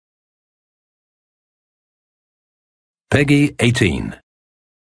Peggy 18.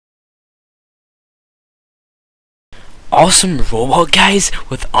 Awesome robot guys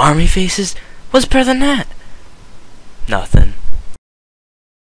with army faces? What's better than that? Nothing.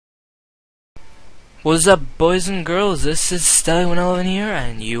 What's up, boys and girls? This is Stalli 111 here,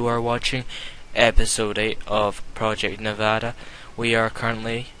 and you are watching episode 8 of Project Nevada. We are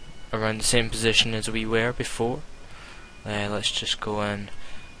currently around the same position as we were before. Let's just go in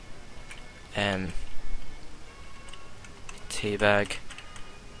teabag,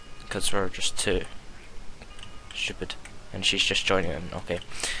 because we're just too stupid, and she's just joining in. Okay,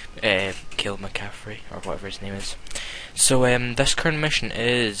 kill McCaffrey or whatever his name is. So this current mission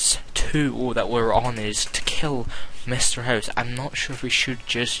is that we're on is to kill Mr. House. I'm not sure if we should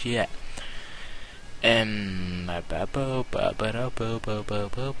just yet.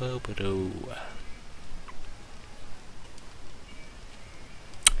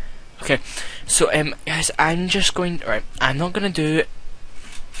 Okay, so guys, I'm just going. Right, I'm not gonna do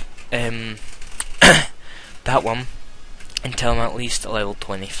that one until I'm at least level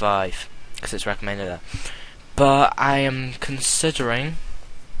 25, because it's recommended that. But I am considering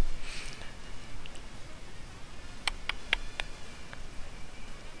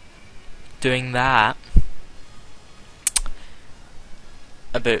doing that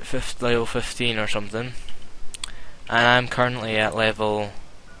about level 15 or something, and I'm currently at level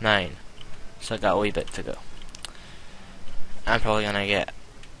 9, so I got a wee bit to go. I'm probably gonna get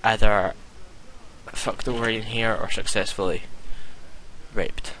either fucked over in here or successfully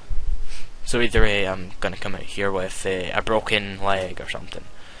raped. So either way, I'm gonna come out here with a broken leg or something.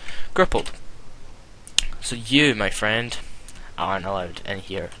 Crippled. So you, my friend, aren't allowed in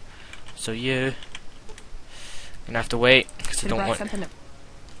here. So you gonna have to wait, because I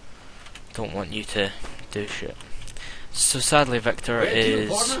don't want you to do shit. So sadly, Victor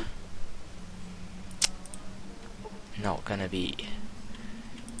is not gonna be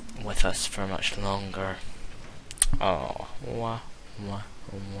with us for much longer. Oh,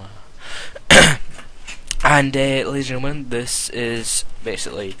 and ladies and gentlemen, this is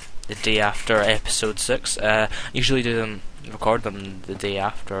basically the day after episode 6. Usually record them the day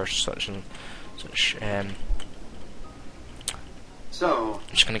after such and such. So,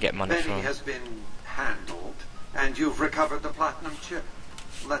 I'm just gonna get money Benny from. has been handled, and you've recovered the platinum chip.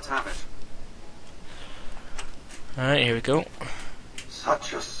 Let's have it. Alright, here we go.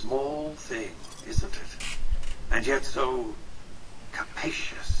 Such a small thing, isn't it? And yet so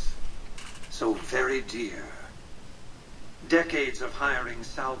capacious, so very dear. Decades of hiring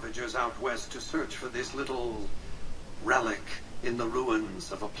salvagers out west to search for this little relic in the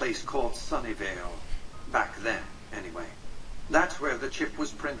ruins of a place called Sunnyvale. Back then, anyway. That's where the chip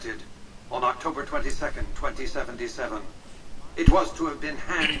was printed, on October 22nd, 2077. It was to have been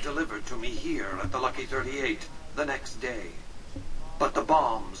hand-delivered to me here at the Lucky 38 the next day. But the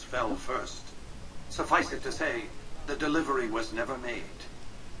bombs fell first. Suffice it to say, the delivery was never made.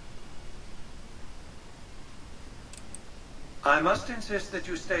 I must insist that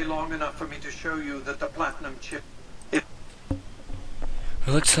you stay long enough for me to show you that the platinum chip...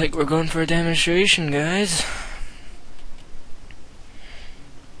 Looks like we're going for a demonstration, guys.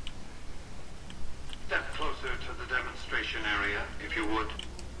 Step closer to the demonstration area, if you would.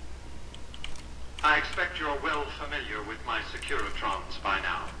 I expect you're well familiar with my securitrons by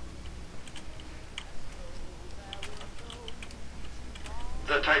now.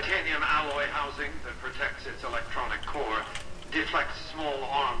 The titanium alloy housing that protects its electronic core deflects small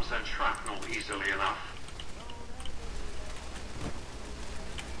arms and shrapnel easily enough.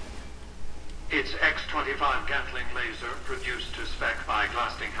 Its X-25 Gatling laser, produced to spec by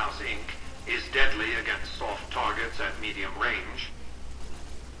Glastinghouse Inc., is deadly against soft targets at medium range.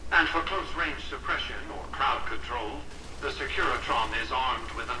 And for close-range suppression, or crowd control, the Securitron is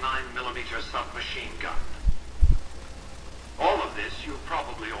armed with a 9mm submachine gun. All of this you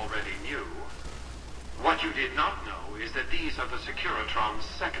probably already knew. What you did not know is that these are the Securitron's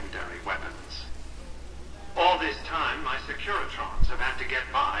secondary weapons. All this time, my Securitrons have had to get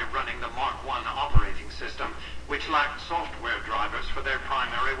by running the Mark I operating system, which lacked software drivers for their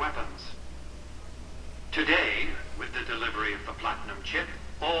primary weapons. Today, with the delivery of the platinum chip,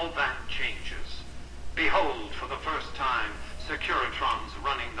 all that changes. Behold, for the first time, Securitrons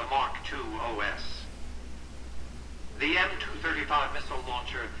running the Mark II OS. The M235 missile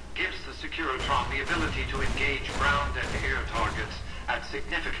launcher gives the Securitron the ability to engage ground and air targets at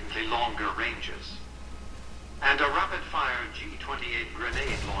significantly longer ranges. And a rapid-fire G-28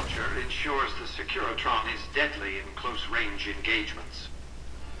 grenade launcher ensures the Securitron is deadly in close-range engagements.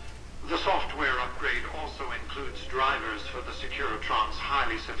 The software upgrade also includes drivers for the Securitron's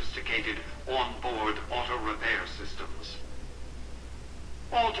highly sophisticated on-board auto-repair systems.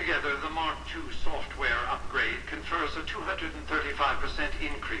 Mark II software upgrade confers a 235%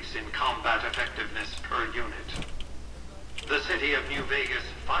 increase in combat effectiveness per unit. The city of New Vegas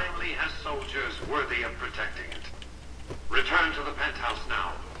finally has soldiers worthy of protecting it. Return to the penthouse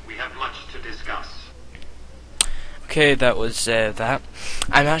now. We have much to discuss. Okay, that was that.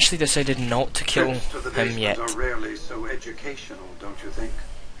 I'm actually decided not to kill Trips to the him yet. basement are rarely so educational, don't you think?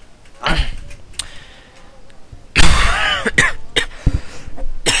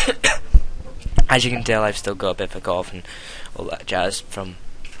 As you can tell, I've still got a bit of a cough and all that jazz from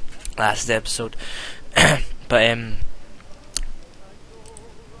last episode. But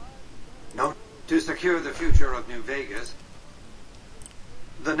No. To secure the future of New Vegas,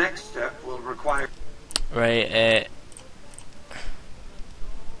 the next step will require... right,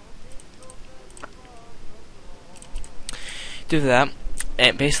 do that.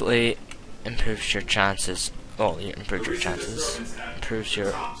 It basically improves your chances. Well, it improves your chances. Improves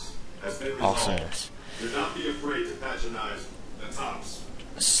your awesomeness. Do not be afraid to patronize the tops.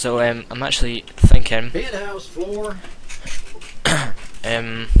 So I'm actually thinking. Penthouse floor.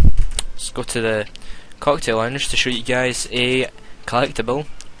 Let's go to the cocktail lounge to show you guys a collectible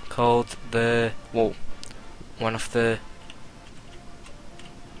called the one of the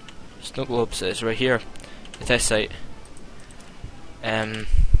snow globes is right here. The test site. I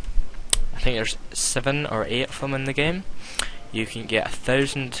think there's 7 or 8 of them in the game. You can get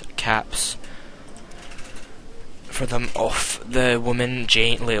 1,000 caps for them off the woman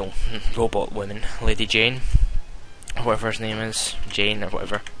Jane, robot woman, Lady Jane, or whatever his name is, Jane or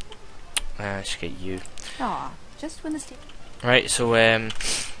whatever. Let's get you. Aw, just when the Right, so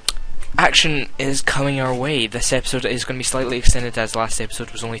action is coming our way. This episode is going to be slightly extended, as last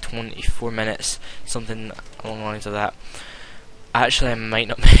episode was only 24 minutes, something along the lines of that. Actually, I might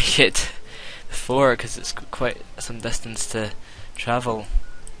not make it before because it's quite some distance to travel.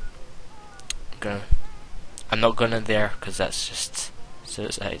 I'm not gonna there because that's just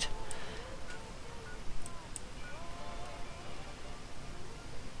suicide.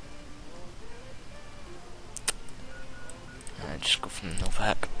 Just go from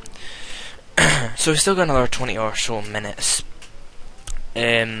Novak. So we still got another 20 or so minutes.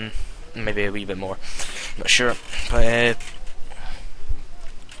 Maybe a wee bit more. Not sure, but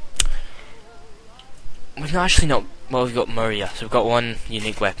we've actually not. Well, we've got Maria, so we've got one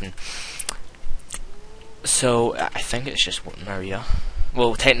unique weapon. So I think it's just Maria.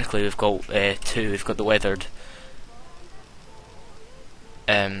 Well, technically we've got 2. We've got the weathered.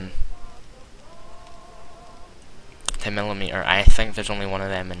 10mm. I think there's only one of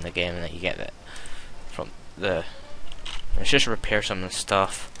them in the game, and that you get it from the. Let's just repair some of the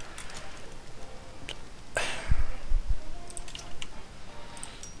stuff.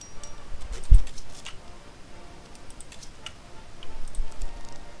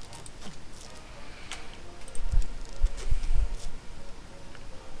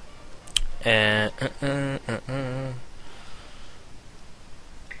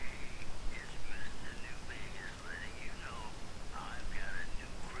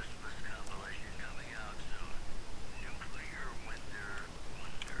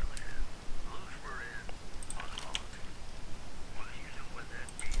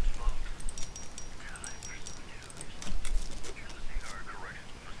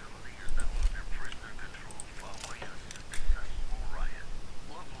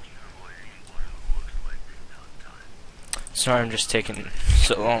 Sorry, I'm just taking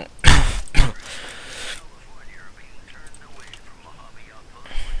so long.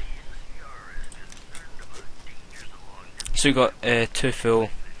 So we got 2 full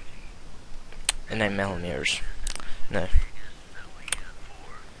 9mm. No.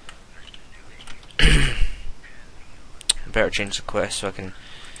 Better change the quest so I can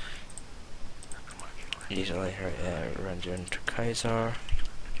easily run down to Kaiser.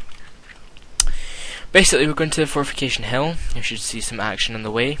 Basically, we're going to Fortification Hill. You should see some action on the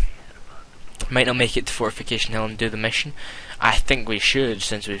way. Might not make it to Fortification Hill and do the mission. I think we should,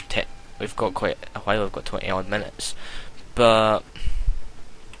 since we've got quite a while. We've got 20 odd minutes, but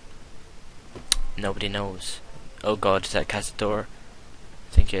nobody knows. Oh God, is that Cazador?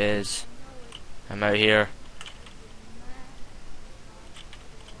 I think it is. I'm out here.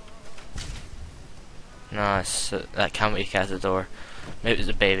 No, that can't be Cazador. Maybe it's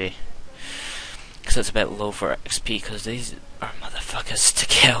a baby. Because it's a bit low for XP, because these are motherfuckers to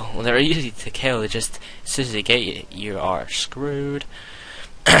kill. Well, they're easy to kill, they just, as soon as they get you, you are screwed.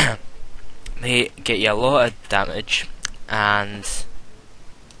 They get you a lot of damage, and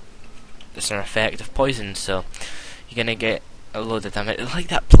it's an effect of poison, so you're gonna get a load of damage. It's like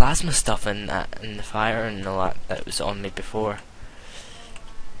that plasma stuff in the fire and all that was on me before.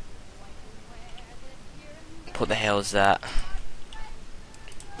 What the hell is that?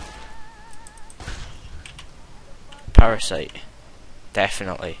 Parasite.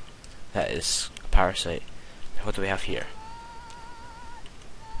 Definitely. That is a parasite. What do we have here?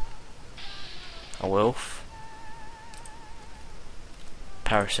 A wolf.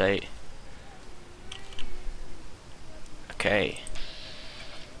 Parasite. Okay.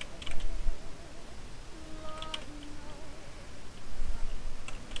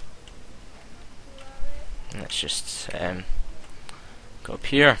 Let's just go up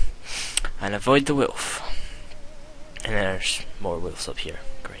here and avoid the wolf. And there's more wolves up here.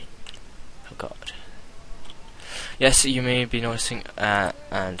 Great. Oh god. Yes, you may be noticing.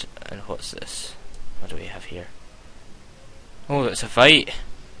 And what's this? What do we have here? Oh, it's a fight.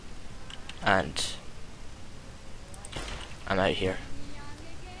 And I'm out here.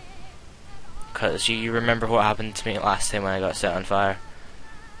 Cause you remember what happened to me last time when I got set on fire?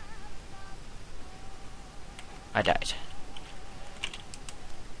 I died.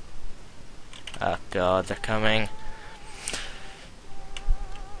 Oh god, they're coming.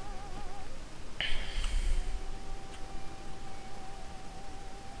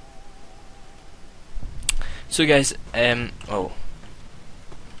 So guys, oh.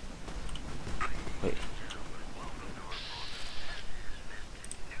 Wait.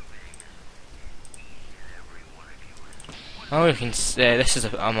 Oh, you can this is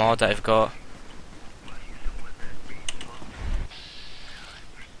a mod that I've got.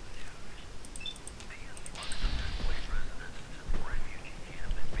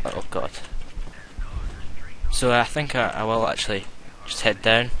 Oh god. So I think I will actually just head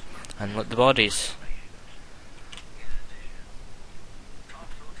down and loot the bodies.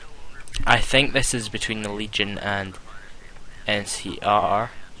 I think this is between the Legion and NCR.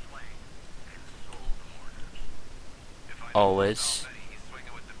 Always.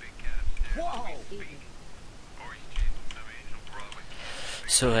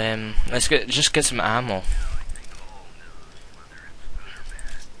 So let's just get some ammo.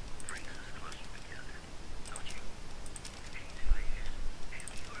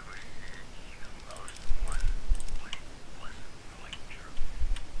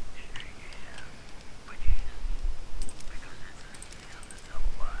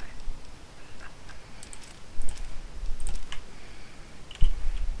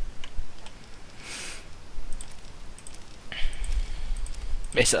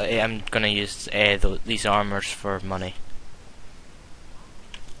 Basically, I'm gonna use these armors for money.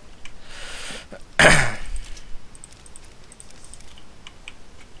 Had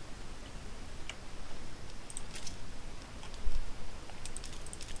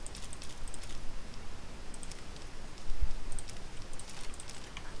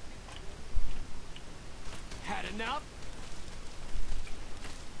enough?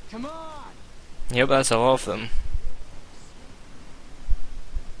 Come on! Yep, that's a lot of them.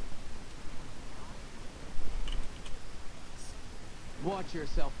 Watch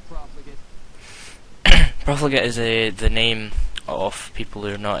yourself, profligate. Profligate is the name of people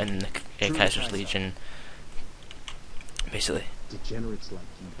who are not in the Kaiser's Legion. Basically. Degenerates like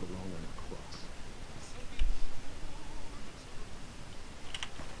you belong on a cross.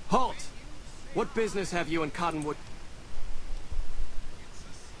 Halt! What business have you in Cottonwood?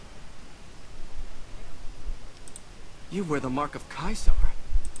 You wear the mark of Kaiser.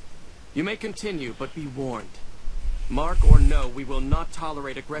 You may continue, but be warned. Mark or no, we will not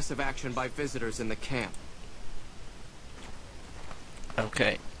tolerate aggressive action by visitors in the camp.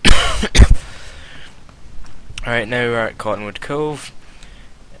 Okay. Alright, now we're at Cottonwood Cove.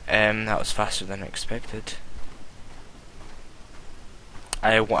 That was faster than expected.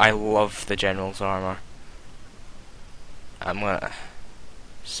 I love the General's armor. I'm gonna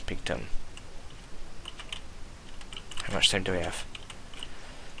speak to him. How much time do we have?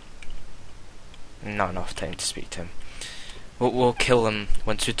 Not enough time to speak to him. We'll kill him.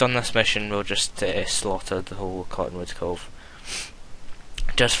 Once we've done this mission, we'll just slaughter the whole Cottonwood Cove.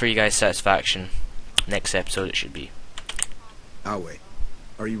 Just for you guys' satisfaction. Next episode it should be. Awe,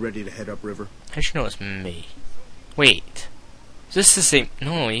 are you ready to head upriver? How'd you know it's me? Wait. Is this the same?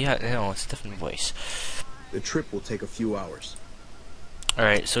 No, yeah, no, it's a different voice. The trip will take a few hours.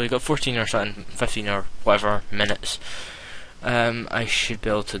 Alright, so we got 14 or something, 15 or whatever minutes. I should be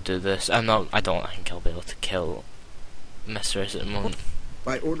able to do this. I don't think I'll be able to kill Mistress at the moment.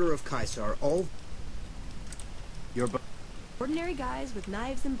 By order of Kaiser, all... Ordinary guys with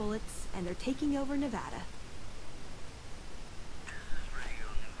knives and bullets, and they're taking over Nevada.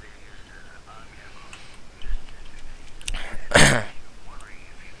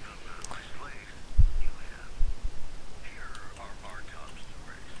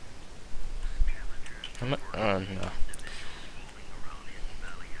 How Oh no.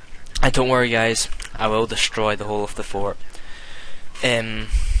 And don't worry guys, I will destroy the whole of the fort. I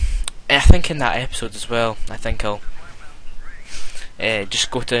think in that episode as well, I think I'll just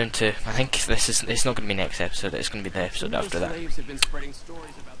go down to, I think it's not going to be next episode, it's going to be the episode after that.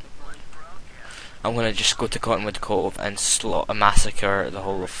 I'm going to just go to Cottonwood Cove and massacre the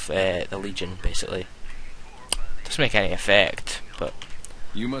whole of the Legion, basically. Doesn't make any effect, but...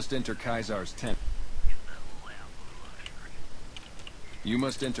 You must enter Kaisar's tent. You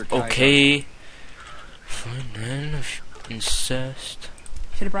must enter Kaisar's... Okay. Fine, if you insist.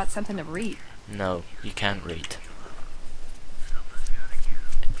 Should have brought something to read. No, you can't read.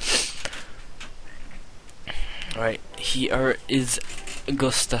 Right, here is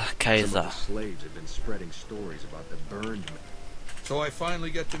Augusta Kaiser. Some of the slaves have been spreading stories about the burned men. So I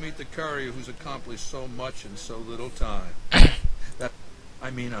finally get to meet the courier who's accomplished so much in so little time. I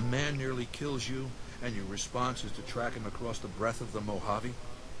mean, a man nearly kills you, and your response is to track him across the breadth of the Mojave?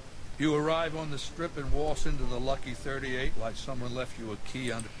 You arrive on the strip and waltz into the Lucky 38 like someone left you a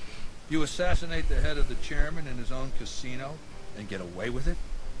key under... You assassinate the head of the chairman in his own casino and get away with it?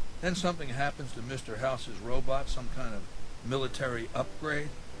 Then something happens to Mr. House's robot, some kind of military upgrade.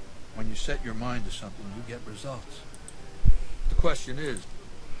 When you set your mind to something, you get results. The question is,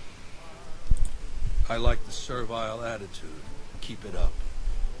 I like the servile attitude. Keep it up.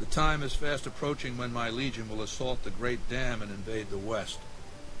 The time is fast approaching when my Legion will assault the Great Dam and invade the West.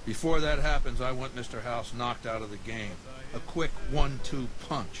 Before that happens, I want Mr. House knocked out of the game. A quick 1-2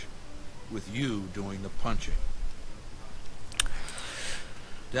 punch, with you doing the punching.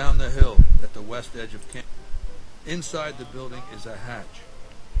 Down the hill, at the west edge of camp, inside the building is a hatch.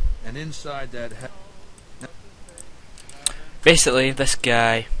 And inside that hatch... Basically, this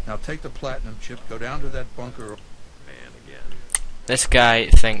guy... Now take the platinum chip, go down to that bunker... This guy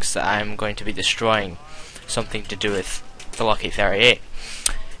thinks that I'm going to be destroying something to do with the Lucky 38.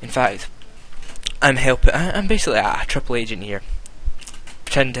 In fact, I'm basically a triple agent here.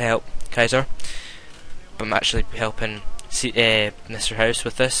 Pretending to help Kaiser, but I'm actually helping Mr. House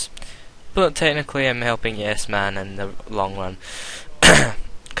with this. But technically I'm helping Yes Man in the long run.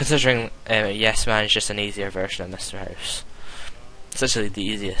 Considering Yes Man is just an easier version of Mr. House. It's actually the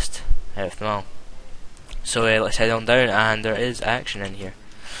easiest out of them all. So let's head on down, and there is action in here.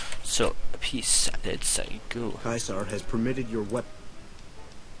 So, peace, let's go. Kaisar has permitted your weapon.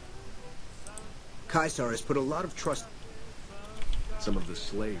 Kaisar has put a lot of trust. Some of the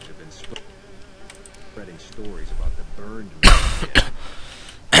slaves have been spreading stories about the burned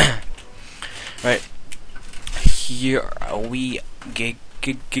men. Right. Here we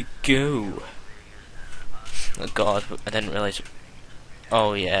go. Oh god, I didn't realize.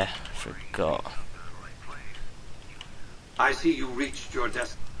 Oh yeah, forgot. I see you reached your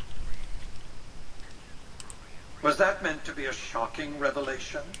destination. Was that meant to be a shocking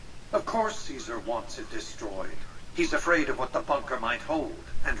revelation? Of course Caesar wants it destroyed. He's afraid of what the bunker might hold,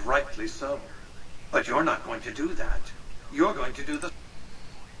 and rightly so. But you're not going to do that. You're going to do the...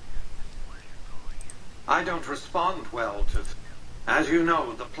 I don't respond well to... As you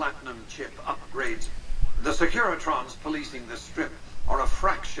know, the platinum chip upgrades. The securitrons policing the strip are a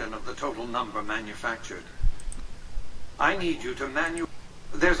fraction of the total number manufactured. I need you to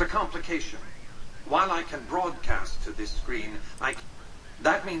There's a complication. While I can broadcast to this screen,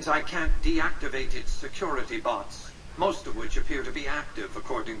 that means I can't deactivate its security bots, most of which appear to be active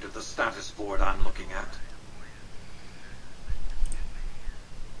according to the status board I'm looking at.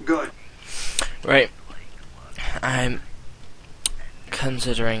 Good. Right. I'm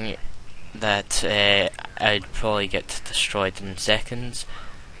considering that I'd probably get destroyed in seconds.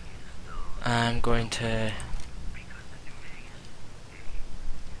 I'm going to...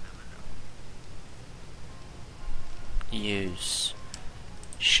 use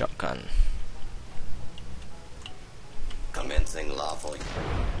shotgun. Commencing lawful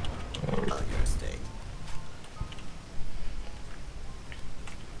on your state.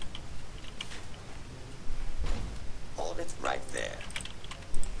 Hold it right there.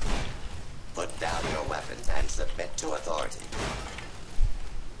 Put down your weapons and submit to authority.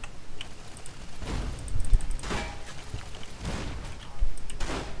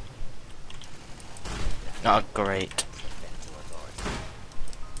 Oh, great.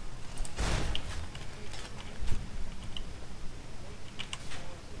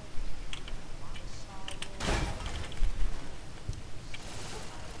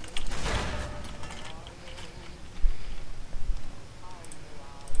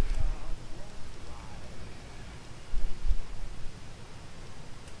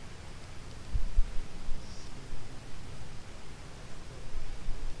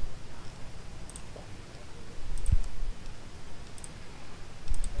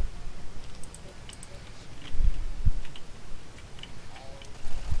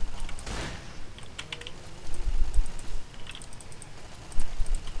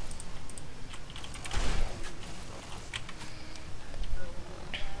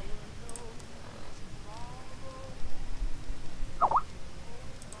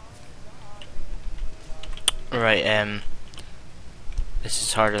 Right, this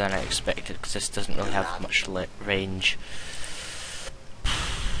is harder than I expected because this doesn't really have much range.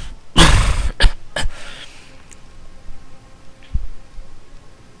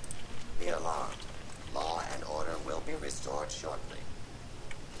 Be alarmed. Law and order will be restored shortly.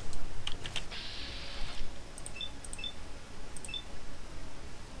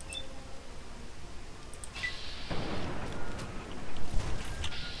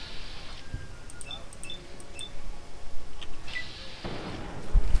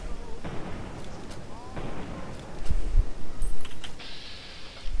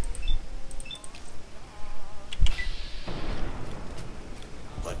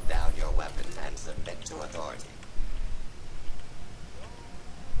 Put down your weapon and submit to authority.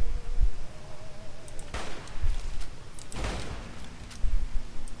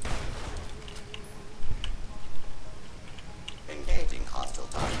 Engaging hostile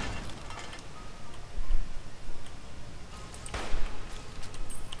target.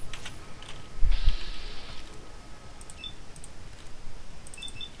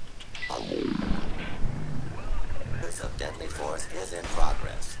 Use of deadly force is in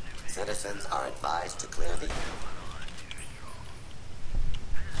progress. Citizens are advised to clear the...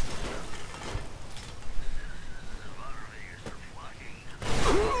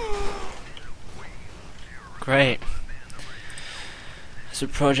 Great. That's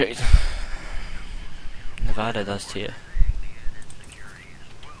what Project Nevada does to you.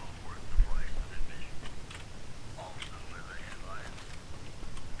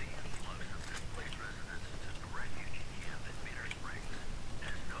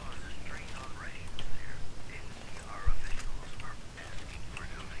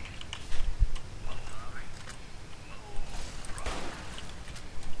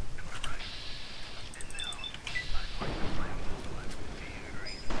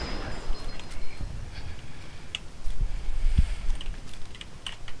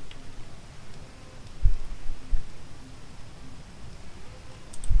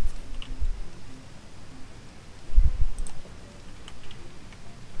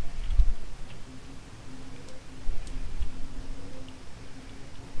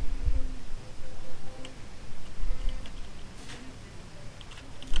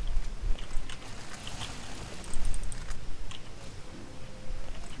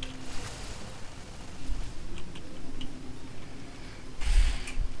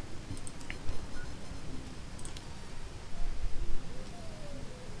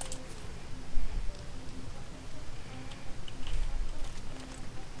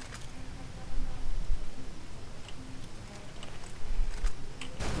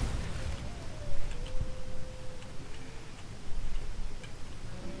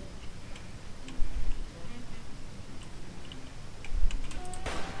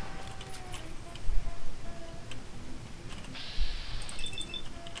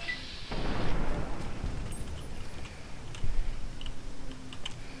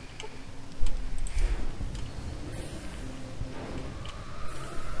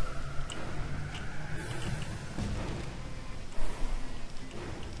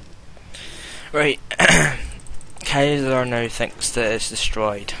 Right, Kaiser now thinks that it's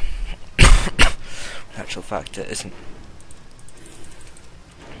destroyed. In actual fact, it isn't.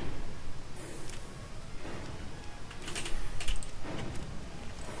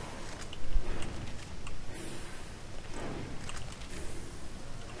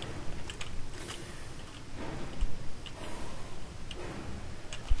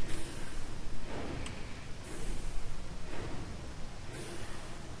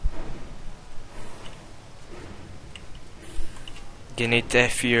 You need to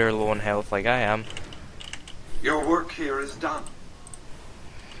if you're low on health like I am. Your work here is done.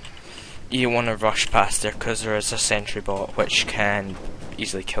 You want to rush past there because there is a sentry bot which can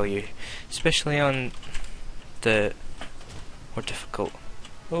easily kill you, especially on the more difficult.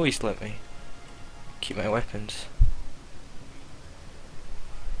 Always let me keep my weapons.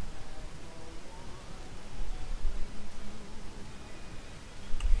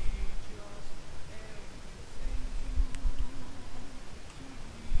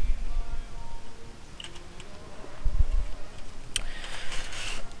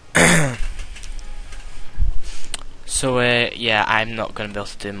 So, yeah, I'm not going to be able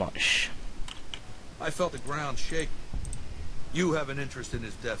to do much. I felt the ground shake. You have an interest in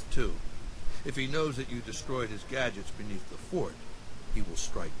his death, too. If he knows that you destroyed his gadgets beneath the fort, he will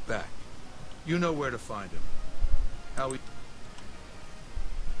strike back. You know where to find him. How he...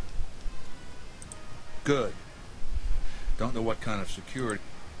 Good. Don't know what kind of security...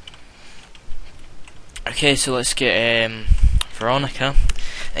 Okay, so let's get Veronica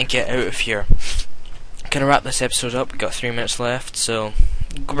and get out of here. gonna wrap this episode up. We got 3 minutes left, so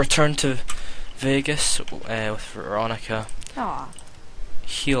return to Vegas with Veronica, Aw.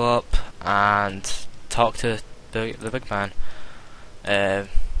 heal up, and talk to the big man.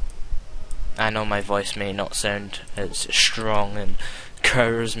 I know my voice may not sound as strong and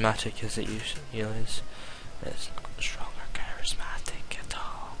charismatic as it usually is. It's not strong or charismatic at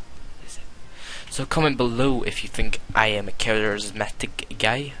all, is it? So comment below if you think I am a charismatic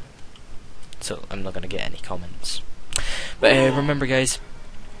guy. So I'm not gonna get any comments. But remember, guys,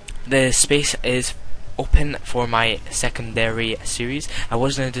 the space is open for my secondary series. I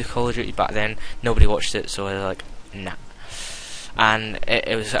was gonna do Call of Duty back then. Nobody watched it, so I was like, nah. And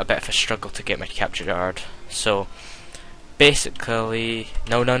it was a bit of a struggle to get my capture card. So basically,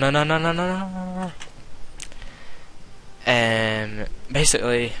 no.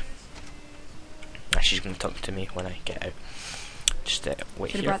 Basically, she's gonna talk to me when I get out. Just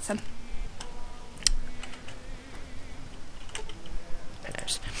wait Should've here. brought some.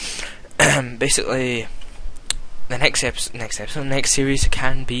 Basically, the next series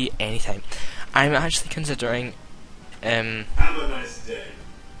can be anytime. I'm actually considering Have a nice day.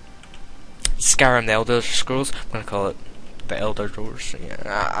 Skyrim the Elder Scrolls. I'm gonna call it the Elder Scrolls.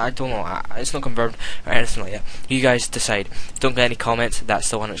 Yeah, I don't know. It's not confirmed or anything like that. You guys decide. Don't get any comments. That's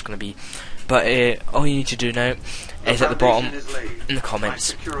the one it's gonna be. But all you need to do now is at the bottom in the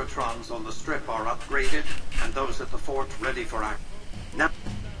comments. My securitrons on the strip are upgraded, and those at the fort ready for action. Now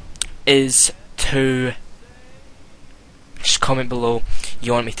Is to just comment below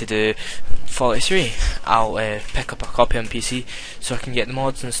you want me to do Fallout 3. I'll pick up a copy on PC so I can get the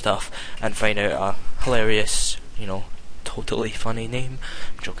mods and stuff and find out a hilarious, totally funny name.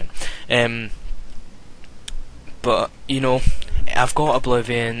 I'm joking. But I've got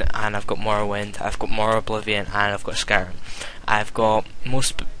Oblivion and I've got Morrowind. I've got more Oblivion and I've got Skyrim. I've got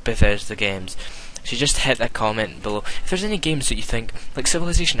most Bethesda games. So just hit that comment below. If there's any games that you think, like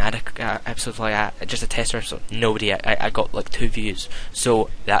Civilization, I had a episode like that, just a tester episode. Nobody, I got like 2 views,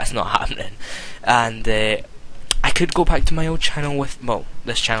 so that's not happening. And I could go back to my old channel with, well,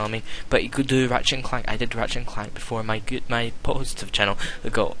 this channel I mean, but you could do Ratchet and Clank. I did Ratchet and Clank before my positive channel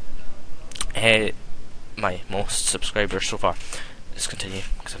that got my most subscribers so far. Let's continue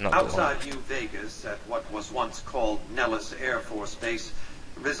because I've not got long. outside New Vegas, at what was once called Nellis Air Force Base,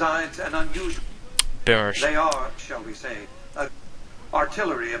 resides an unusual. Boomers. They are, shall we say,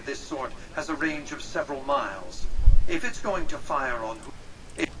 artillery of this sort has a range of several miles. If it's going to fire on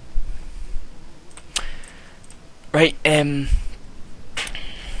Right,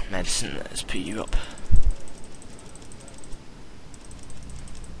 medicine, let's put you up.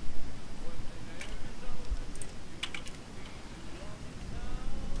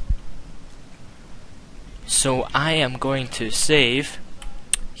 So I am going to save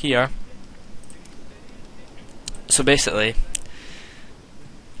here. So basically,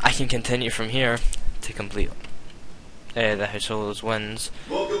 I can continue from here to complete the Householders wins.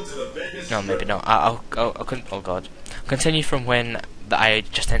 Welcome to the Vegas No, maybe Strip. not. I'll oh god. Continue from when I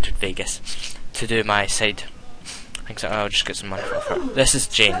just entered Vegas to do my side. I think so. I'll just get some money for her. This is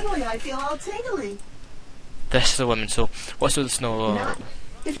Jane. Suddenly I feel all tingly. This is the woman. So what's with the snow?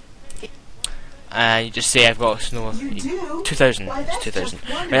 You just say I've got a snow of You do? 2,000. Why, It's that's 2,000. just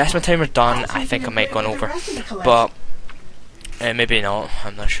Right, wonderful. that's my timer done. That's I think I even might a gone bit over, with the rest of the collection. but maybe not.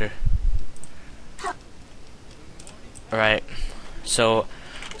 I'm not sure. Right. So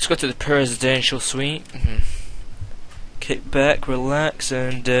let's go to the presidential suite. Kick back, relax,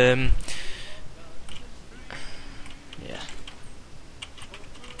 and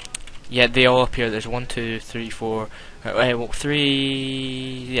yeah, they all appear. There's 1, 2, 3, 4. Well,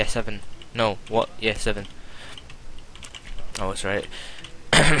 3. Yeah, 7. No, what? Yeah, 7. Oh, that's right.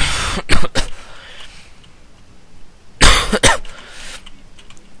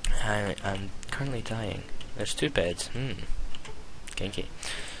 I'm currently dying. There's 2 beds. Kinky.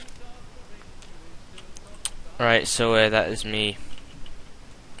 Right, so that is me.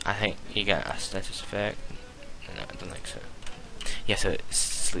 I think you get a status effect. No, I don't think so. You have to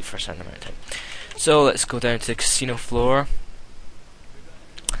sleep for a certain amount of time. So let's go down to the casino floor.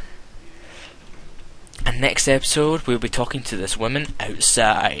 And next episode we'll be talking to this woman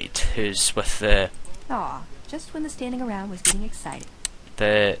outside who's with the Aw, just when the standing around was getting excited.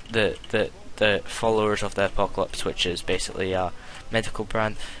 the followers of the apocalypse, which is basically a medical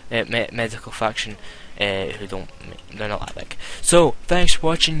brand, medical faction, they're not that big. So thanks for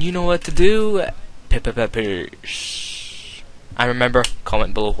watching. You know what to do. Peace. And remember,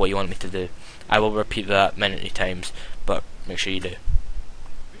 comment below what you want me to do. I will repeat that many times, but make sure you do.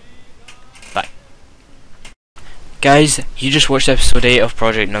 Bye. Guys, you just watched episode 8 of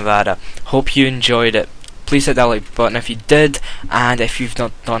Project Nevada. Hope you enjoyed it. please hit that like button if you did, and if you've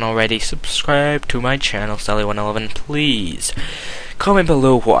not done already, subscribe to my channel, Stalli111. Please comment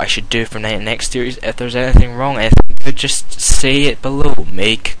below what I should do for next series. If there's anything wrong, anything good, just say it below.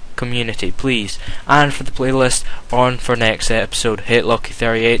 Make community, please. And for the playlist on for next episode, hit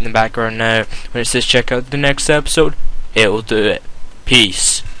Lucky38 in the background now. When it says check out the next episode, it will do it.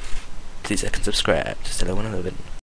 Peace. Please like and subscribe to Stalli111.